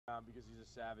down because he's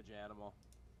a savage animal.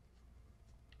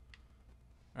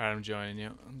 Alright, I'm joining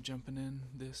you. I'm jumping in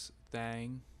this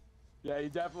thing. Yeah, you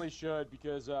definitely should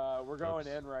because we're going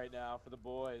in right now for the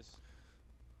boys.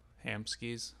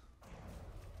 Hamskis.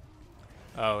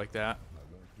 Oh, like that.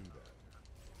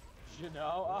 You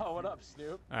know? Oh, what up,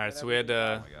 Snoop? Alright, so we had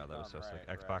Oh my god, that was so sick.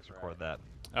 Xbox record that.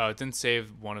 Oh, it didn't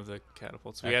save one of the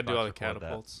catapults. We had to do all the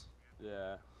catapults.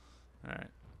 Yeah. Alright.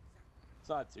 It's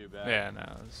not too bad. Yeah,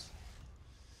 no.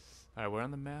 Alright, where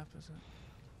on the map is it?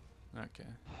 Okay.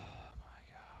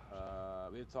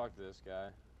 We had to talk to this guy.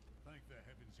 Thank the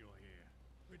heavens you're here.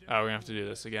 Oh, we're gonna have to do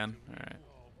this again. Alright.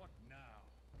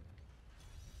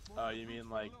 Oh, you mean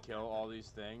like kill all these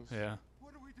things? Yeah.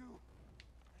 What do we do?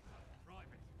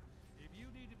 Private, if you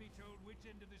need to be told which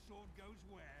end of the sword goes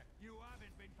where, you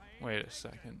haven't been paying. Wait a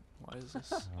second. Why is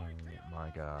this? Oh my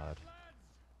god.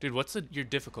 Dude, what's your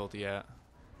difficulty at?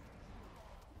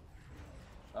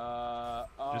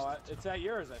 It's at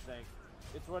yours, I think.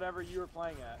 It's whatever you were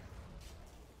playing at.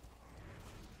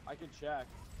 I can check.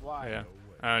 Why?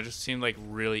 Yeah. It just seemed like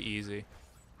really easy.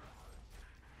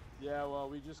 Yeah, well,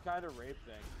 we just kind of rape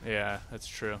things. Yeah, that's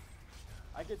true.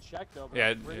 I could check though, but Yeah,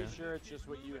 I'm pretty sure it's just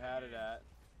what you had it at.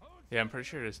 Yeah, I'm pretty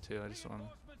sure it is too. I just want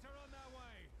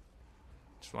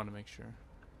to make sure.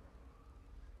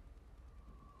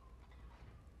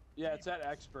 Yeah, it's at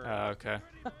expert. Okay.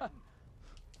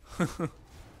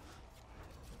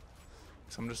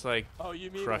 So I'm just like oh,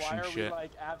 you mean crushing why are shit. we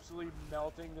like absolutely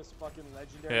melting this fucking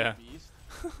legendary beast?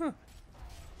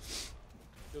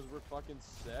 Because we're fucking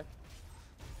sick.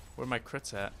 Where are my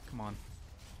crits at? Come on.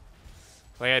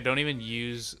 Like, I don't even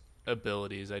use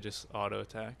abilities. I just auto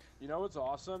attack. You know what's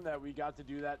awesome? That we got to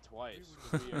do that twice.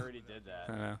 'Cause we already did that.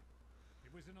 I know.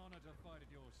 It was an honor to fight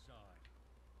at your side.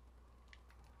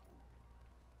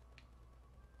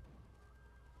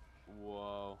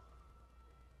 Whoa.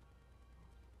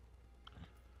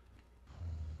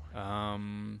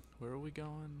 Where are we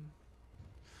going?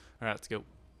 All right, let's go.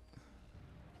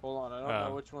 Hold on, I don't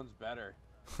know which one's better.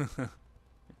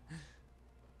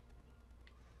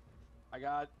 I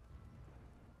got...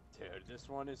 Dude, this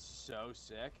one is so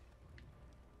sick.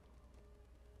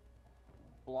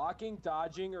 Blocking,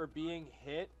 dodging, or being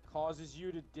hit causes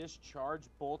you to discharge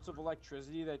bolts of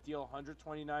electricity that deal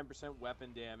 129%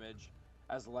 weapon damage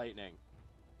as lightning.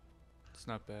 It's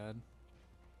not bad.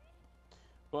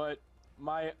 But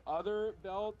my other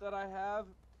belt that I have,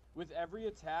 with every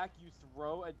attack, you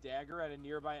throw a dagger at a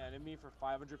nearby enemy for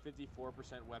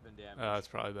 554% weapon damage. Oh, it's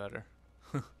probably better.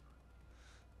 I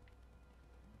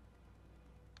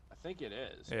think it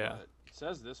is. Yeah. But it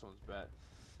says this one's better.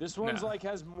 This one's like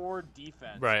has more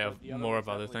defense. Right, but the other more one's of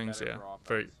other definitely things, yeah. better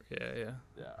for Yeah.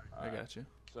 Yeah. I got you.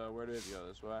 So where do we have to go?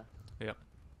 This way? Yep.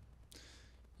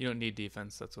 You don't need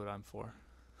defense. That's what I'm for.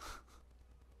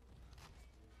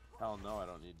 Hell no, I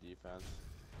don't need defense.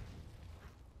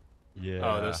 Yeah.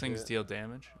 Oh, those things deal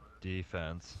damage?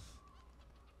 Defense.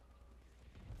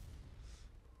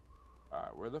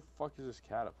 Alright, where the fuck is this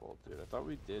catapult, dude? I thought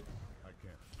we did. I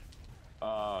can't.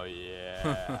 Oh,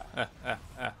 yeah.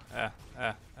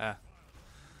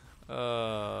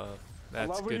 That's I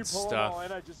love when good you pull stuff. them all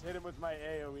in, I just hit him with my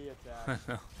AoE attack.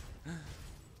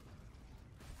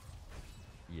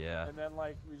 Yeah. And then,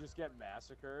 like, we just get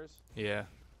massacres. Yeah.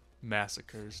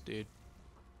 Massacres, dude.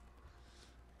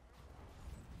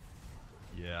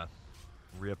 Yeah.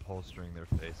 Reupholstering their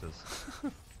faces.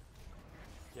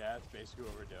 Yeah, that's basically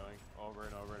what we're doing. Over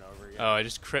and over and over again. Oh, I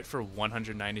just crit for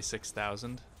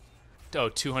 196,000. Oh,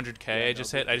 200k. Yeah, I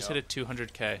just hit a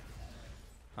 200k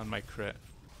on my crit.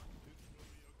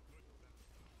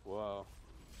 Whoa.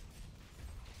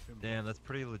 Damn, that's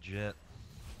pretty legit.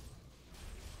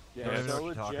 Yeah, I don't it's know so what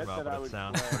you're talking legit about, that I but it would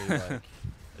sounds play. pretty like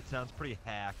it sounds pretty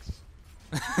hacks.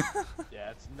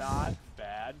 Yeah, it's not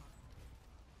bad.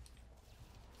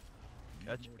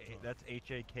 That's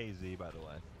HAKZ, by the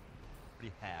way.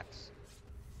 Pretty hacks.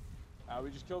 We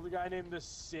just killed a guy named the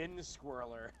Sin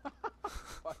Squirreler.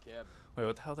 Fuck him. Wait,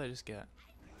 what the hell did I just get?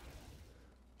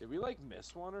 Did we like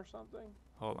miss one or something?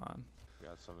 Hold on.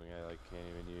 Got something I like can't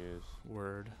even use.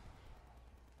 Word.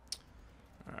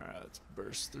 Alright, let's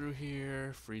burst through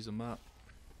here, freeze him up,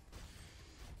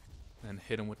 and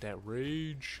hit him with that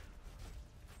rage.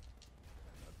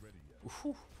 Not ready yet.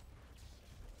 Whew.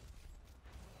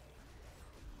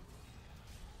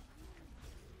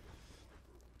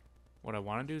 What I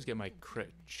want to do is get my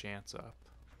crit chance up.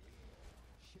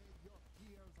 Shed your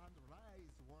tears and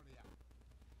rise, warrior.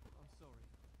 I'm sorry.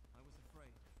 I was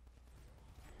afraid.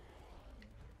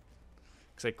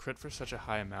 Because I crit for such a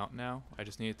high amount now, I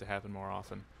just need it to happen more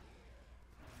often.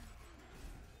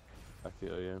 I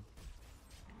feel you.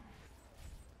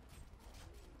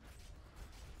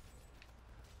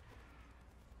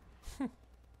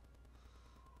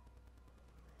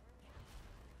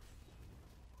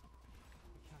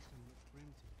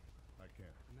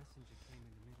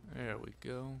 There we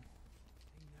go.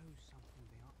 They know something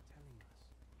they aren't telling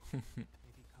us.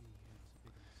 Maybe coming here was a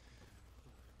bigger mistake than we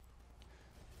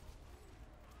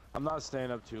thought. I'm not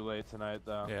staying up too late tonight,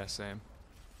 though. Yeah, same.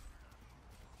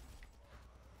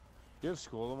 You have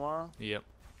school tomorrow? Yep.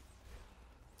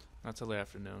 Not till the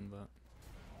afternoon, but.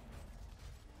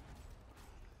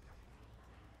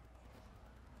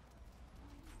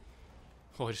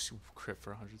 Oh, I just crit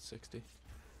for 160.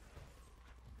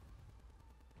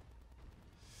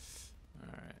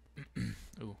 Alright.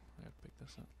 Ooh, I gotta pick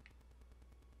this up.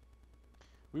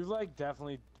 We've like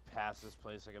definitely passed this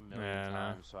place like a million Yeah, I know.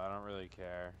 times, so I don't really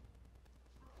care.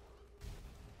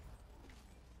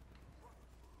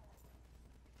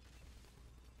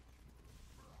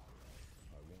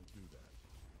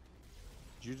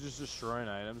 Did you just destroying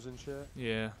items and shit?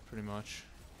 Yeah, pretty much.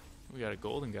 We got a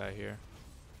golden guy here.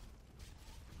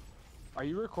 Are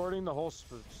you recording the whole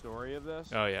story of this?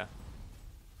 Oh, yeah.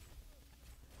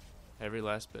 Every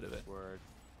last bit of it. Word.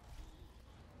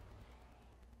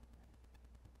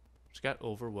 Just got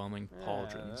overwhelming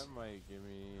pauldrons. That might give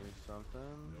me something.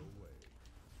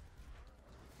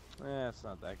 No way. It's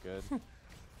not that good.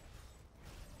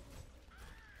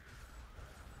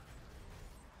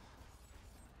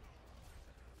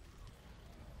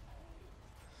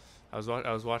 I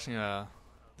was watching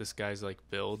this guy's like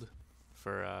build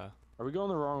for Are we going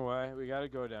the wrong way? We gotta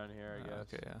go down here, I guess.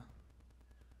 okay, yeah.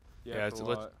 Yeah, Yeah, for it's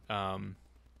what?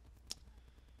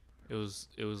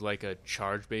 it was like a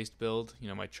charge based build, you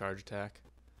know, my charge attack.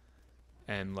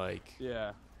 And like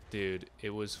Yeah. dude, it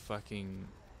was fucking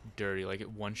dirty. Like it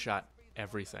one shot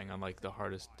everything on like the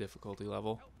hardest difficulty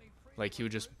level. Like he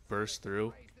would just burst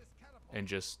through and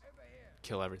just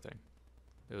kill everything.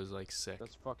 It was like sick.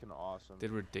 That's fucking awesome.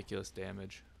 Did ridiculous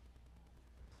damage.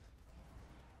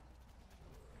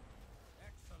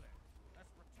 Excellent. Let's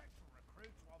protect the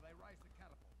recruits while they raise the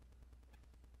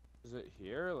catapult. Is it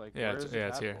here? Like, Yeah, where it's, is the yeah,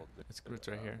 it's here. catapult? It's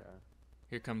right here. Okay.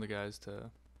 Here come the guys to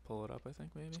pull it up, I think,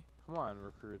 maybe. Come on,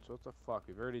 recruits. What the fuck?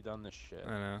 We've already done this shit.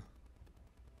 I know.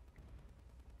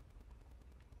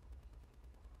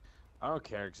 I don't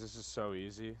care, because this is so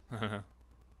easy.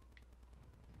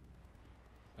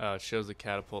 Oh, it shows the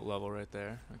catapult level right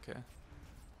there. Okay.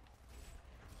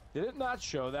 Did it not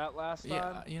show that last time?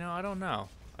 Yeah, you know, I don't know.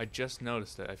 I just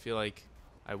noticed it. I feel like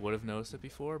I would have noticed it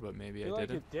before, but maybe I feel I like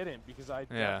didn't. it didn't, because I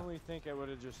Yeah. definitely think I would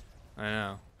have just... I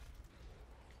know.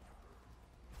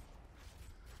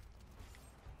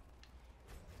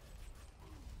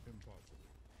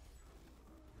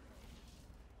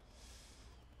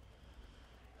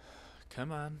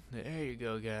 Come on. There you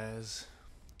go, guys.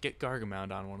 Get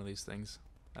Gargamount on one of these things.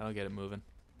 That'll get it moving.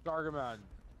 Gargamon,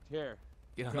 here.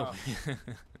 Get on Go. the...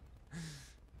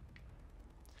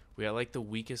 We got like the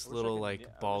weakest I wish I little could like na- I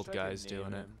wish bald I could guys name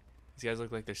doing it. him. These guys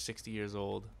look like they're 60 years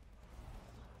old.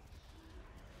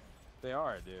 They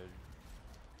are, dude.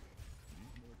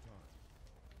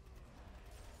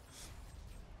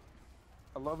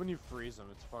 I love when you freeze them.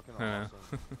 It's fucking Huh.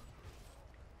 awesome.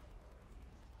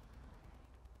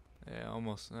 Yeah,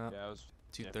 almost. Yeah, it was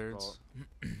 2/3.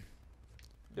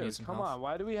 Dude, come on.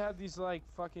 Why do we have these, like,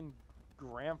 fucking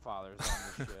grandfathers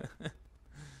on this shit?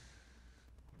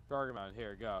 Gargamon,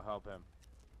 here, go. Help him.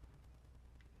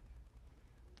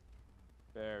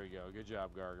 There we go. Good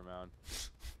job, Gargamon.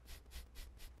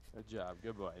 Good job.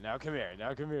 Good boy. Now come here.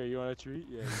 Now come here. You want a treat?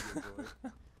 Yeah, you good boy.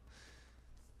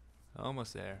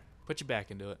 Almost there. Put your back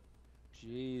into it.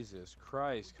 Jesus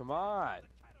Christ. Come on.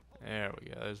 There we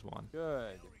go. There's one.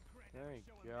 Good. Thank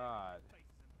God.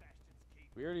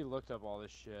 We already looked up all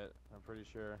this shit. I'm pretty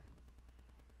sure.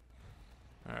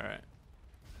 All right.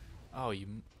 Oh, you.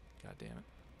 God damn it.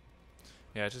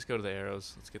 Yeah, just go to the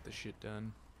arrows. Let's get this shit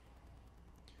done.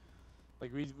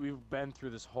 Like, we've been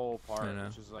through this whole part, I know.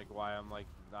 which is, like, why I'm, like,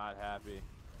 not happy.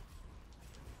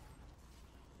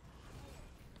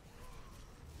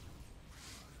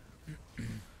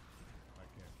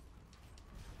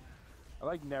 I,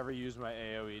 like, never use my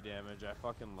AoE damage. I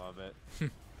fucking love it.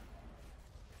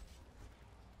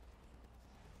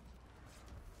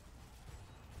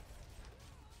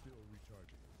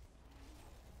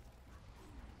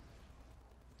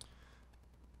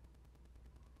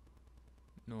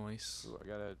 Nice. Ooh, I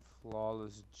got a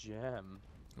flawless gem.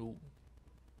 Ooh.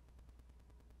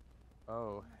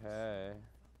 Oh, hey.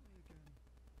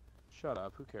 Shut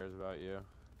up. Who cares about you?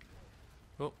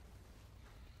 Oh.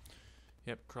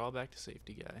 Yep, crawl back to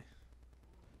safety, guy.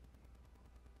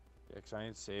 Yeah, 'cause I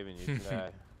ain't saving you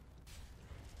today.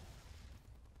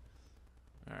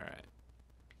 Alright.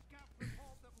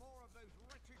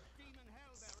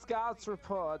 Scouts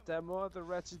report that more of the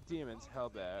wretched demons hell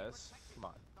bears. Scouts report that more of the wretched demons hellbearers. Come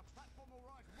on.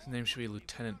 His name should be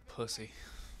Lieutenant Pussy.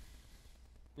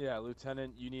 Yeah,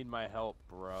 Lieutenant, you need my help,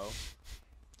 bro.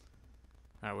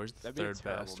 Alright, where's the That'd be a third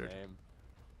terrible bastard? name.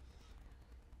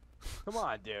 Come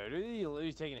on, dude. Are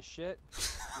you taking a shit?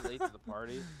 You late to the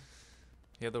party?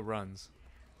 Yeah, the runs.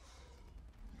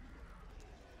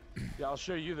 Yeah, I'll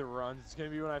show you the runs. It's gonna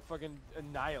be when I fucking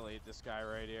annihilate this guy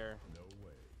right here. No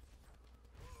way.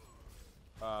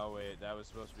 Oh wait, that was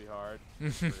supposed to be hard.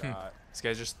 Forgot. This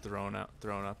guy's just throwing up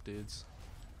dudes.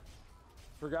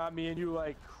 Forgot me and you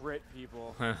like crit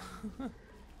people. Huh.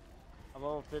 I'm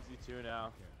level 52 now.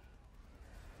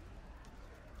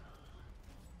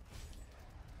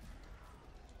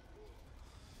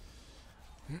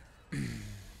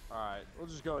 Alright, we'll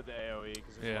just go with the AoE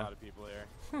because there's a lot of people here.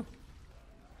 Not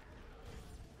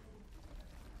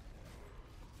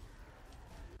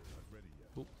ready yet.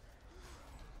 Oop.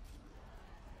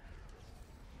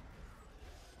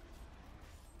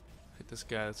 Hit this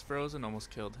guy that's frozen, almost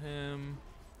killed him.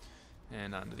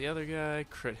 And on to the other guy,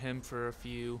 crit him for a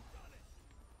few.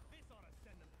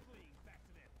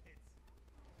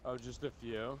 Oh, just a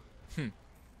few?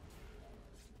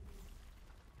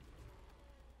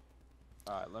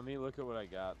 Alright, let me look at what I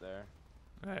got there.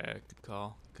 Alright, good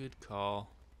call. Good call.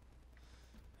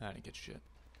 I didn't get shit.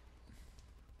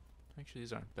 Actually,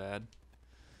 these aren't bad.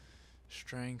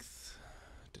 Strength.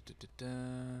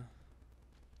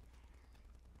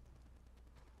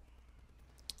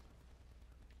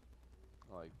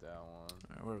 I like that one.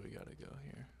 Alright, where do we gotta go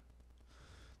here?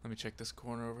 Let me check this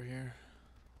corner over here.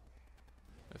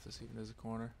 If this even is a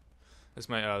corner. This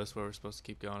might, this is where we're supposed to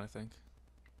keep going, I think.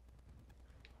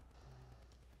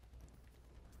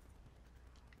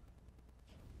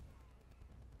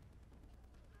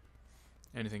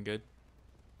 Anything good?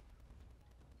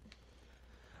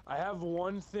 I have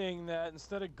one thing that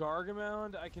instead of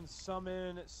Gargamel, I can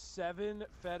summon 7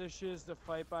 fetishes to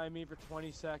fight by me for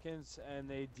 20 seconds, and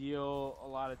they deal a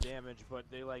lot of damage, but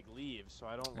they like leave, so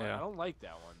I don't. I don't like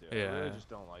that one, dude. I really just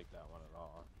don't like that one at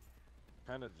all.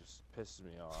 Kind of just pisses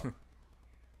me off.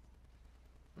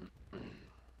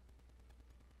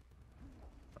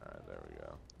 Alright, there we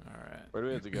go. Alright. Where do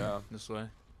we have to go? This way.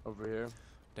 Over here?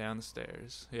 Down the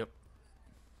stairs. Yep.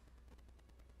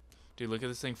 Dude, look at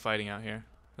this thing fighting out here.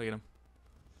 Look at him.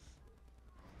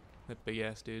 That big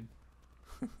ass dude.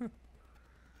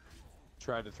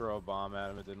 Tried to throw a bomb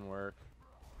at him, it didn't work.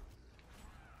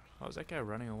 Oh, is that guy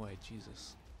running away?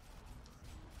 Jesus.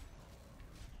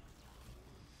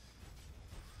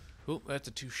 Oh, that's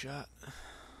a 2-shot.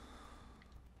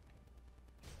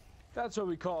 That's what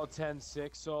we call a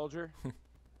 10-6 soldier. I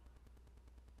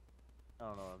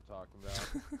don't know what I'm talking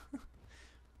about.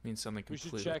 Means something We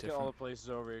completely should check different. all the places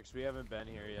over here because we haven't been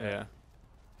here yet. Yeah.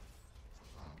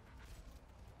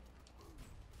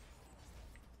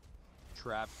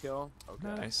 Trap kill.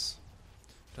 Okay. Nice.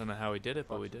 Don't know how we did it,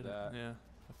 but Fucks we with did it. that. Yeah.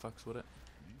 I fucks with it.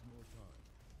 Need more time.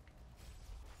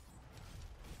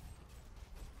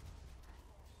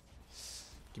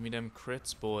 Give me them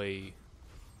crits, boy.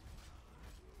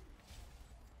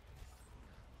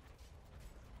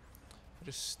 I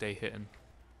just stay hitting.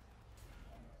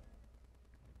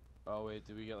 Oh wait,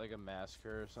 did we get like a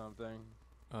massacre or something?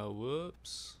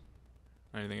 Whoops.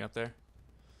 Anything up there?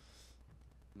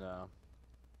 No.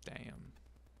 Damn.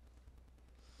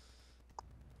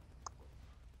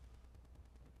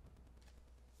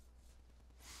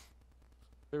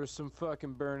 There was some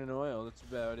fucking burning oil. That's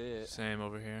about it. Same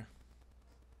over here.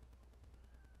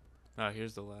 Oh,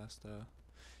 here's the last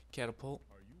catapult.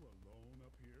 Are you alone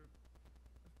up here?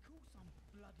 Of course I'm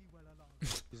bloody well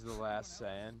alone. He's the last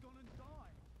Saiyan. Gone and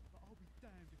die. But I'll be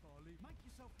damned if I leave. Make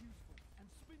yourself useful and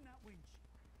spin that winch.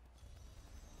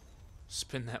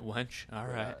 Spin that wench. All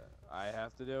right. I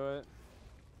have to do it.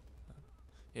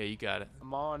 Yeah, you got it.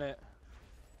 I'm on it.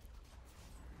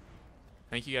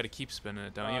 I think you got to keep spinning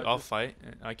it, don't you? I'll Just- fight.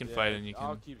 I can Yeah, fight and you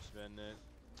I'll can. keep spinning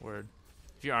it. Word.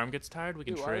 If your arm gets tired, we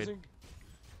can Dude, trade.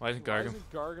 Why isn't why Gargam?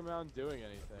 isn't Gargamel doing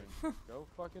anything? Go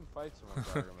fucking fight someone,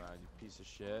 Gargamel, you piece of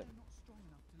shit. I'm not strong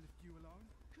enough to lift you alone.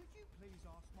 Could you please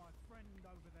ask my friend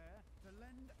over there to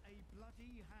lend a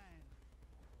bloody hand?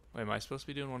 Wait, am I supposed to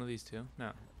be doing one of these too?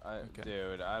 No. Okay.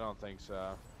 Dude, I don't think so. I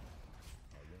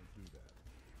won't do that.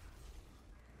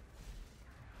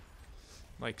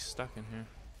 Like stuck in here.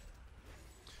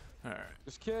 All right.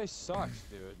 This guy sucks,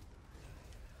 dude.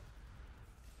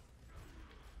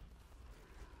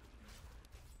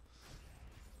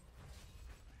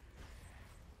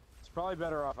 It's probably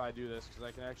better off I do this because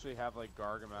I can actually have like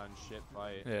Gargamel and shit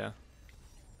fight. Yeah.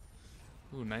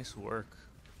 Ooh, nice work.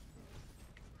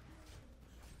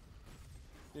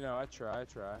 You know, I try. Promise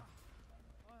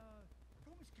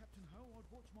Captain Ho I'd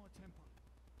watch my temper.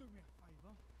 Do me a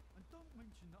favour and don't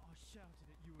mention that I shouted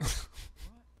at you. Right?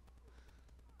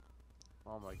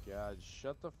 Oh my god,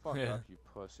 shut the fuck Yeah. up, you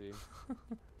pussy.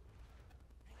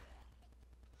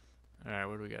 Alright,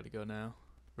 where do we got to go now?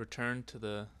 Return to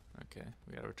the... Okay,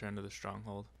 we got to return to the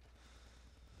stronghold.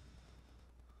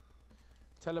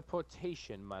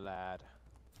 Teleportation, my lad.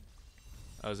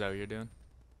 Oh, is that what you're doing?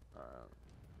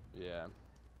 Yeah.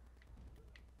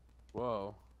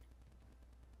 Whoa.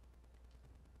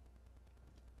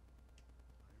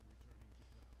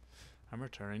 I'm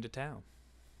returning to town.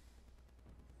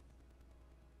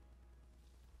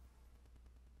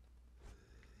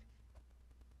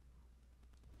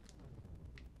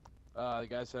 The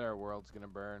guy said our world's gonna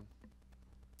burn.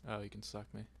 Oh, you can suck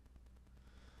me.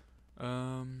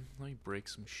 Let me break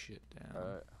some shit down.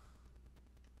 Alright.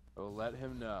 Well, let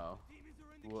him know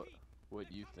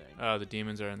what you think. Oh, the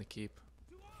demons are in the keep.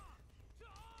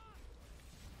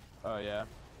 Oh, yeah?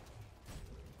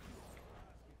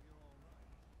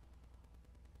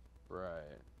 Right.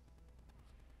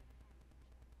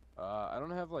 I don't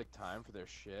have, like, time for their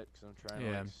shit, because I'm trying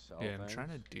to, like, sell I'm things. trying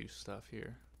to do stuff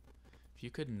here. If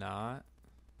you could not...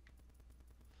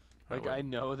 Like, I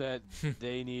know that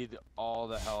they need all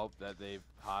the help that they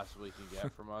possibly can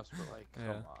get from us, but, like, come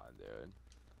Yeah. on, dude.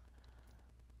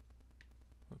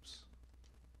 Whoops.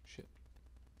 Shit.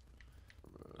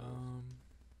 Remove.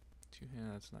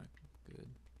 Two-hand, that's not good.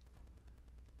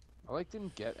 I, like,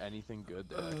 didn't get anything good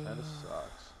there. That kind of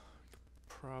sucks.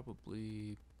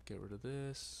 Probably get rid of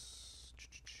this.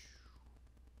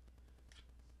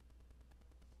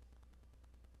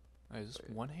 Oh, is this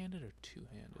Wait. one-handed or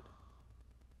two-handed?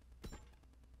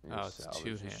 Need Oh, to it's salvage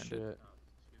this two-handed. shit.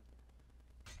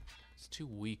 It's too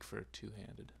weak for a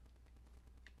two-handed.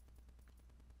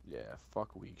 Yeah,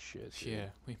 fuck weak shit, dude. Yeah,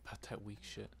 we ain't about that weak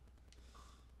shit.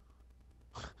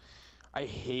 I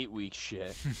hate weak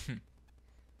shit.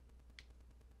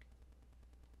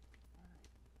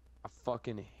 I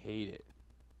fucking hate it.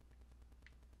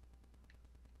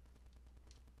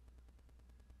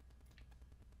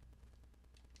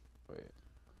 Wait.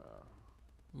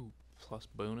 Ooh, plus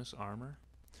bonus armor.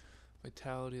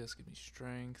 Vitality, that's give me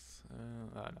strength.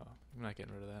 No, I'm not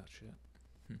getting rid of that shit.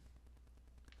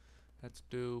 That's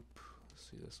dope. Let's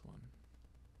see this one.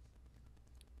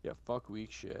 Yeah, fuck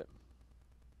weak shit.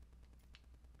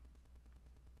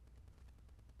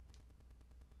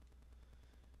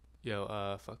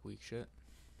 Yo, fuck weak shit.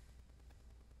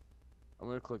 I'm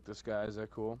gonna click this guy. Is that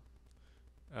cool?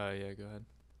 Yeah, go ahead.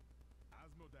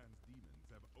 Asmodan's demons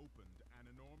have opened an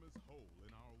enormous hole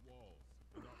in our walls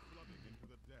and are flooding into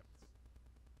the depths.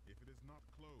 If it is not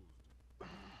closed,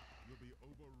 you'll be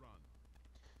overrun.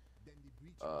 Then the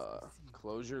breach must be sealed.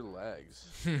 Close your legs.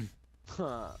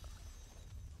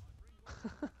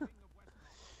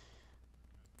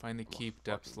 Find the keep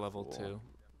depths fucking level fool. 2.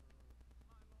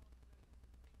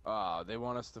 Ah, they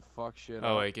want us to fuck shit up.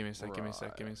 Oh wait, give me a sec, give me a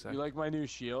sec, give me a sec. You like my new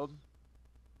shield?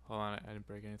 Hold on, I didn't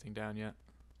break anything down yet.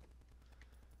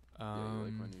 Yeah, you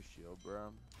like my new shield,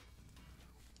 bro?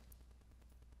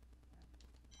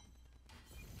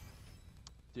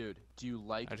 Dude, do you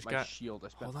like I just my got- shield? I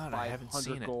spent hold on, I haven't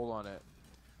seen 500 it. gold on it.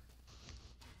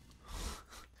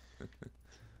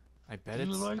 I bet Do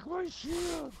it's you like my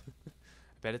shield? I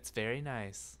bet it's very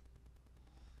nice.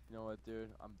 You know what, dude?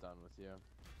 I'm done with you.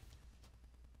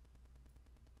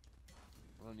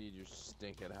 I don't need your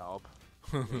stinking help.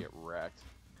 I'm gonna get wrecked.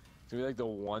 It's gonna be like the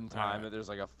one time Alright. that there's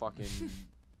like a fucking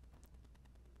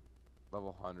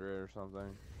level 100 or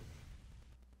something.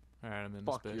 Alright, I'm in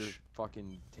Fuck this your bitch.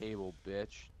 fucking table,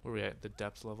 bitch. Where we at? The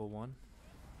depths level 1?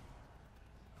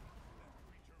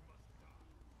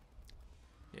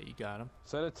 Yeah, you got him.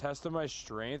 So I had a test of my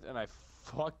strength, and I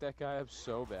fucked that guy up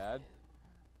so bad.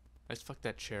 I just fucked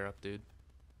that chair up, dude.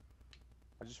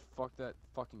 I just fucked that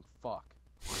fucking fuck.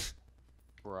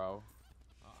 Bro.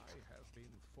 I have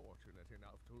been fortunate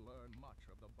enough to learn much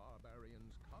of the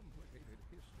barbarians' complicated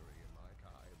history in my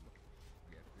time.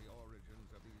 Yet the origins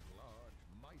of these large,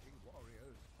 mighty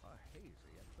warriors are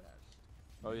hazy at best.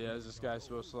 Oh yeah, is this guy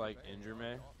supposed to like injure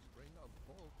me? Offspring of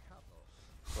bull cattle.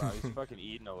 Wow, he's fucking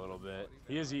eating a little bit.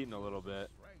 He is eating a little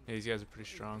bit. Yeah, these guys are pretty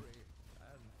strong.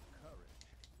 And courage.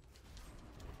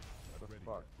 What the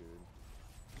fuck, dude?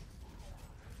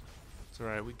 It's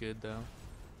alright, we good though.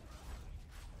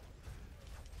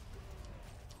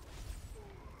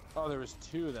 Oh, there was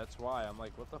two, that's why. I'm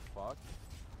like, what the fuck?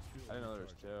 I didn't know there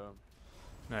was two.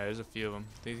 No, there's a few of them.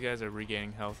 These guys are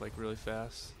regaining health like really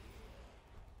fast.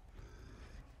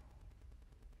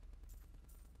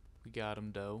 We got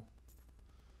him, dough.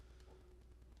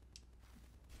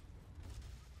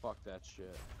 Fuck that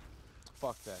shit.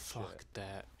 Fuck that shit. Fuck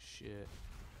that shit.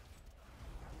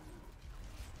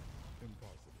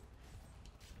 Impossible.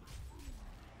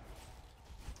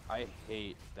 I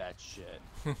hate that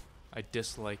shit. I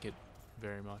dislike it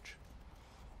very much.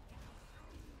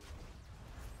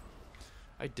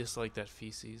 I dislike that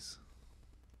feces.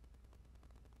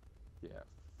 Yeah,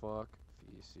 fuck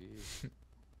feces.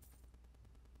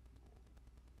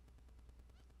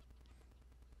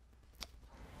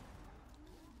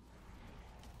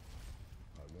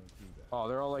 Oh,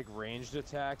 they're all like ranged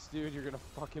attacks, dude. You're gonna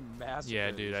fucking massacre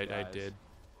Yeah, dude, these I guys. did.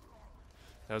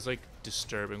 That was like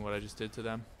disturbing what I just did to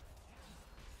them.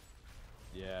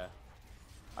 Yeah,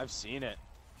 I've seen it.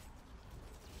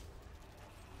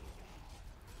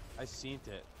 I seen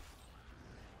it.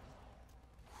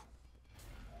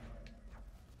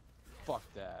 Fuck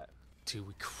that. Dude,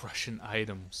 we crushing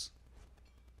items.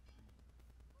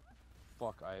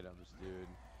 Fuck items, dude.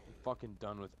 I'm fucking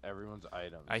done with everyone's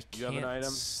items. I You have an can't item?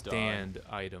 stand Done.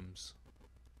 items.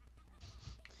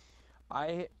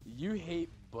 You hate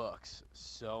books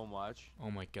so much.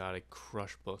 Oh my god, I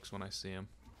crush books when I see them.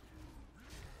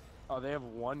 Oh, they have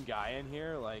one guy in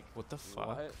here? Like, What the fuck?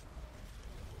 what?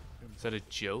 Is that a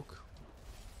joke?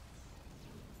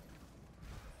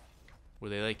 Were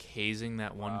they like hazing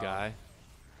that one Wow. guy?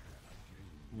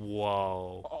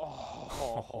 Whoa.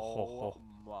 Oh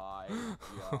my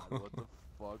god, what the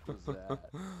fuck was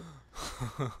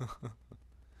that?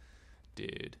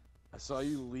 Dude. I saw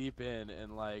you leap in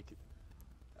and like,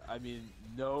 I mean,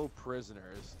 no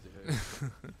prisoners, dude.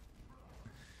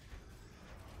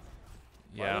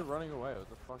 Why are Yeah. they running away? What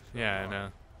the fuck's going Yeah, I on?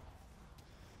 know.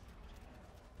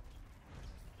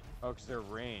 Oh, 'cause they're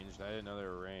ranged. I didn't know they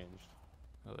were ranged.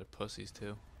 Oh, they're pussies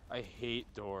too. I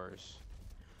hate doors.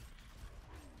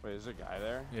 Wait, is there a guy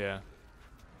there? Yeah.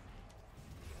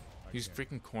 He's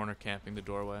freaking corner camping the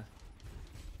doorway.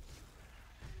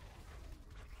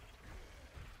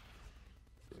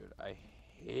 Dude, I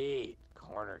hate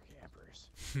corner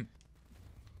campers.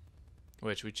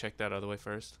 Wait, should we check that other way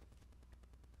first?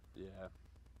 Yeah.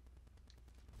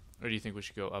 Or do you think we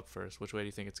should go up first? Which way do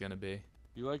you think it's gonna be?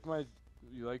 You like my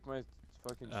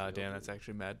fucking shield, Damn, that's dude?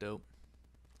 actually mad dope.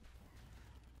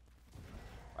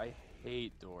 I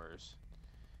hate doors.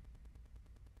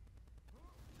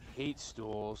 Hate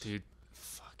stools. Dude,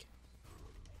 fuck.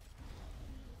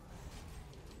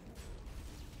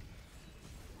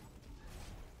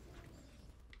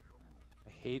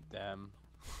 I hate them.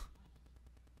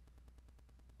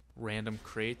 Random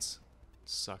crates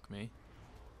suck me.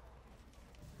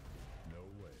 No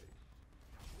way.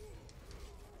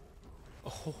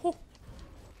 Oh,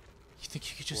 you think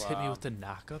you could just hit me Wow. with the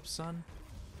knock-up, son?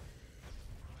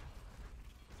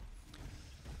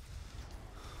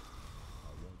 I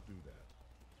won't do that.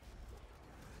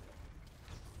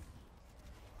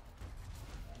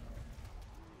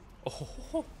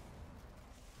 Oh,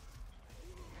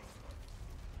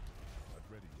 Not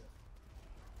ready yet.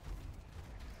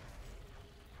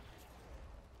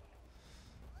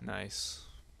 nice.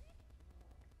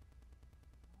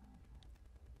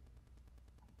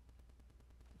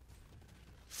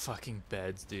 Fucking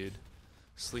beds, dude.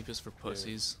 Sleep is for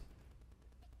pussies.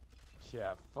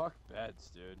 Yeah, fuck beds,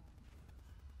 dude.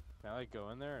 Can I like go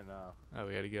in there or no? Oh,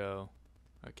 we gotta go.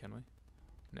 Oh, can we?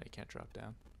 No, you can't drop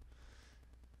down.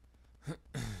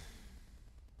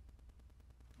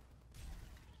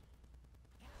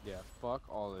 Yeah, fuck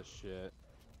all this shit.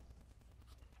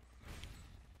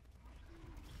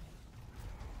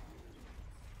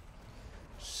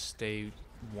 Stay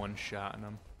one-shotting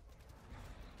him.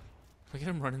 Look at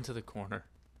him run into the corner.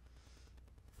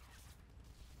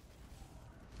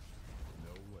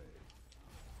 No way.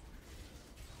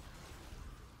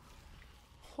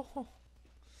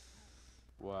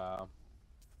 Wow.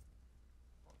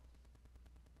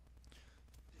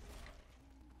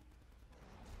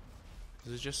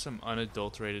 This is just some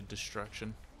unadulterated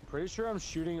destruction. I'm pretty sure I'm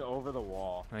shooting over the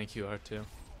wall. I think you are too.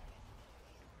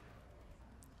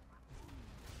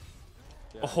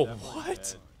 Yeah, Oh, definitely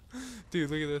what? dead.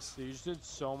 Dude, look at this. Dude, you just did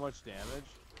so much damage.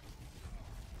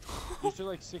 You just did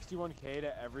like 61k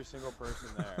to every single person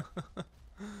there.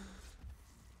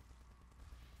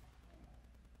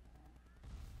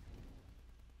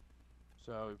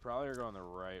 So we probably are going the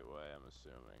right way, I'm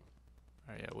assuming.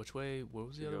 Alright, yeah, which way? What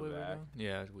was the Should other go way we were back? going?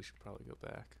 Yeah, we should probably go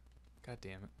back. God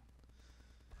damn it.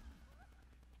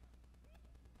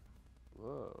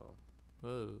 Whoa.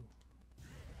 Whoa.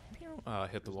 Oh, I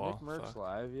hit the Is wall. Nick Merckx Fuck.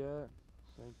 live yet?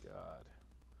 Thank God.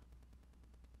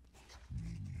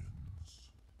 Minions.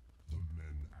 The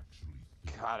men actually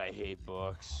think God, I hate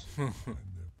books. behind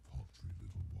their paltry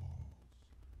little walls.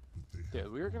 But they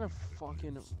Dude, we are gonna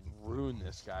fucking ruin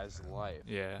this guy's life.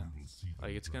 Yeah. will see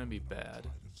Like, it's gonna be the bad. tide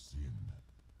of sin.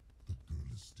 The girl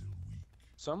is still weak.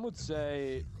 Some would say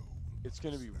Hero will it's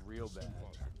gonna be expect real us to bad.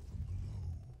 attack from below.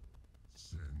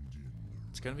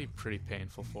 gonna be pretty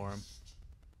painful for him.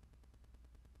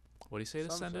 What do you say to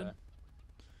Some send in?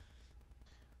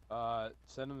 say.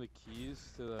 Send him the keys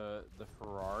to the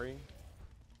Ferrari.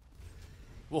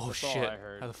 Whoa, That's all shit. I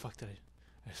heard. How the fuck did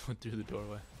I just went through the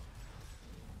doorway.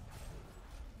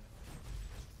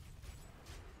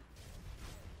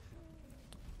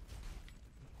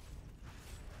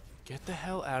 Get the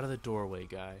hell out of the doorway,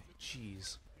 guy.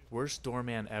 Jeez. Worst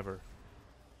doorman ever.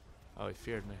 Oh, he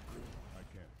feared me. I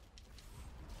can.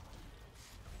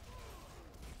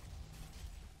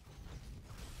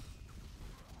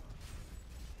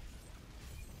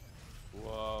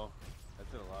 Whoa,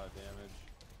 that did a lot of damage.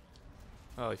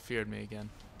 Oh, he feared me again.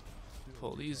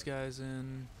 Pull these guys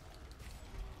in.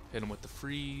 Hit him with the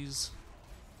freeze.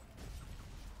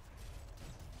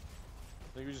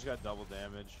 I think we just got double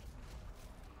damage.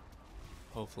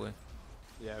 Hopefully.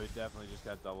 Yeah, we definitely just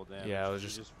got double damage. Yeah, it was We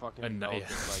just fucking a melted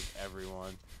yeah. like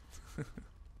everyone. Hit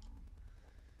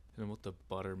him with the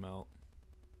buttermelt.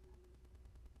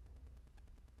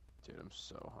 Dude, I'm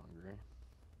so hungry.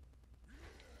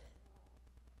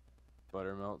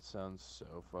 Buttermelt sounds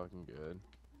so fucking good.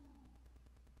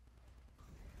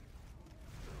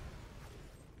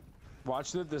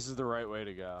 Watch that. This is the right way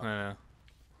to go. I know.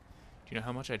 Do you know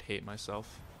how much I'd hate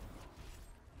myself?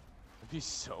 I'd be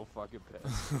so fucking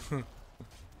pissed.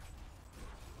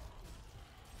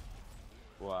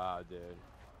 Wow, dude.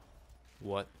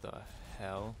 What the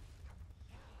hell?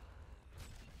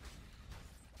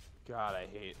 God, I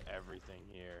hate everything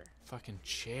here. Fucking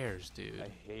chairs, dude. I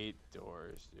hate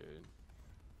doors, dude.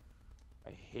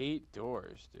 I hate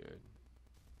doors, dude.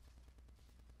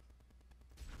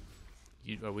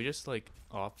 Are we just like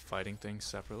off fighting things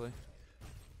separately?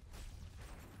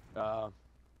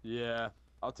 Yeah.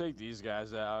 I'll take these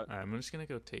guys out. Alright, I'm just gonna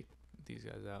go take these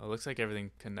guys out. It looks like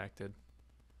everything connected.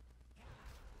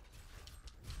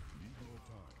 Need more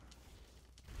time.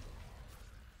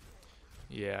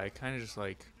 Yeah, I kind of just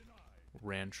like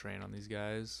ran train on these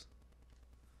guys.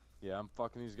 Yeah, I'm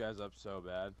fucking these guys up so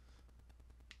bad.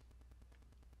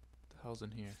 What the hell's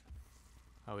in here?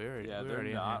 Oh, we already. Yeah, we're they're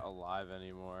already not in here. alive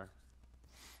anymore.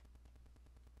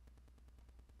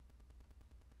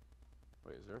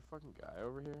 Wait, is there a fucking guy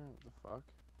over here? What the fuck?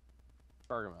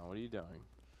 Gargamel, what are you doing?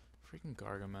 Freaking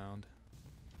Gargamound.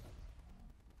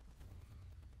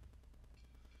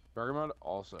 Gargamel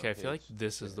also. Okay, I feel like hates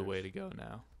this is the way stairs. to go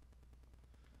now.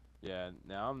 Yeah,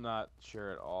 now I'm not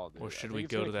sure at all, dude. Or I should think we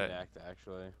it's go gonna to that- Connect,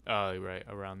 actually. Oh, right,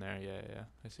 around there. Yeah, yeah.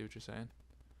 I see what you're saying.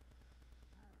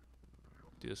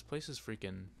 Dude, this place is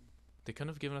freaking. They couldn't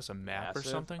have given us a map or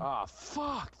Massive. something. Ah,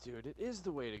 fuck, dude. It is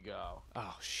the way to go.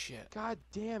 Oh shit! God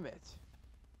damn it.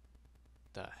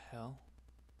 The hell?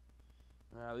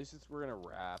 At least we're gonna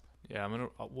wrap. Yeah,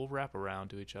 we'll wrap around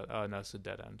to each other. Oh no, it's a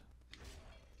dead end.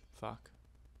 Fuck.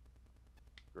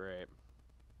 Great.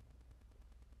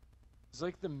 It's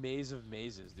like the maze of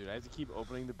mazes, dude. I have to keep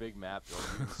opening the big map to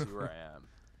even see where I am.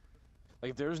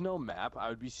 Like, if there's no map, I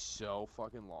would be so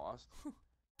fucking lost.